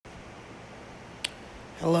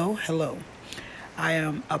Hello. I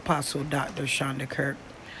am Apostle Dr. Kirk.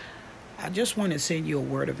 I just want to send you a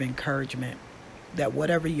word of encouragement that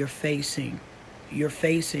whatever you're facing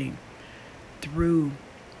through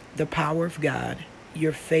the power of God.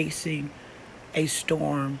 You're facing a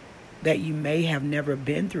storm that you may have never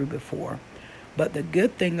been through before. But the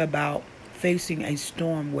good thing about facing a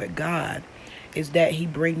storm with God is that He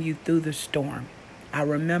brings you through the storm. I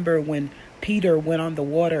remember when Peter went on the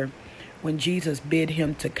water, when Jesus bid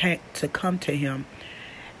him to come to him.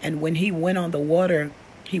 And when he went on the water,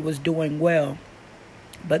 he was doing well.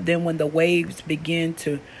 But then when the waves began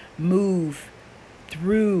to move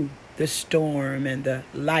through the storm and the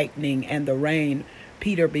lightning and the rain,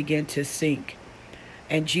 Peter began to sink.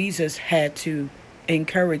 And Jesus had to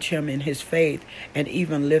encourage him in his faith and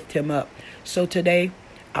even lift him up. So today,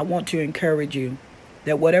 I want to encourage you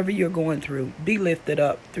that whatever you're going through, be lifted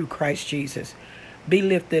up through Christ Jesus. Be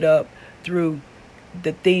lifted up through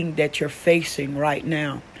the thing that you're facing right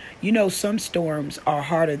now. You know, some storms are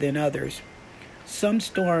harder than others. Some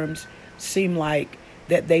storms seem like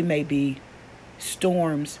that they may be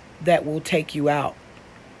storms that will take you out.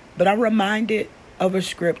 But I'm reminded of a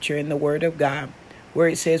scripture in the Word of God where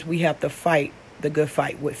it says we have to fight the good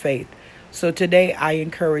fight with faith. So today I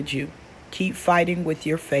encourage you, keep fighting with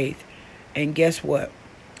your faith. And guess what?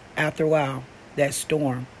 After a while, that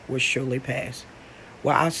storm will surely pass.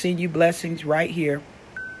 Well, I'll send you blessings right here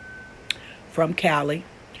from Cali.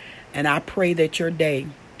 And I pray that your day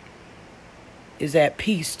is at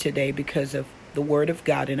peace today because of the word of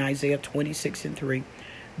God in Isaiah 26:3.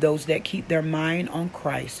 Those that keep their mind on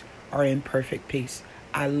Christ are in perfect peace.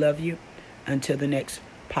 I love you. Until the next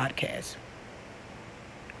podcast.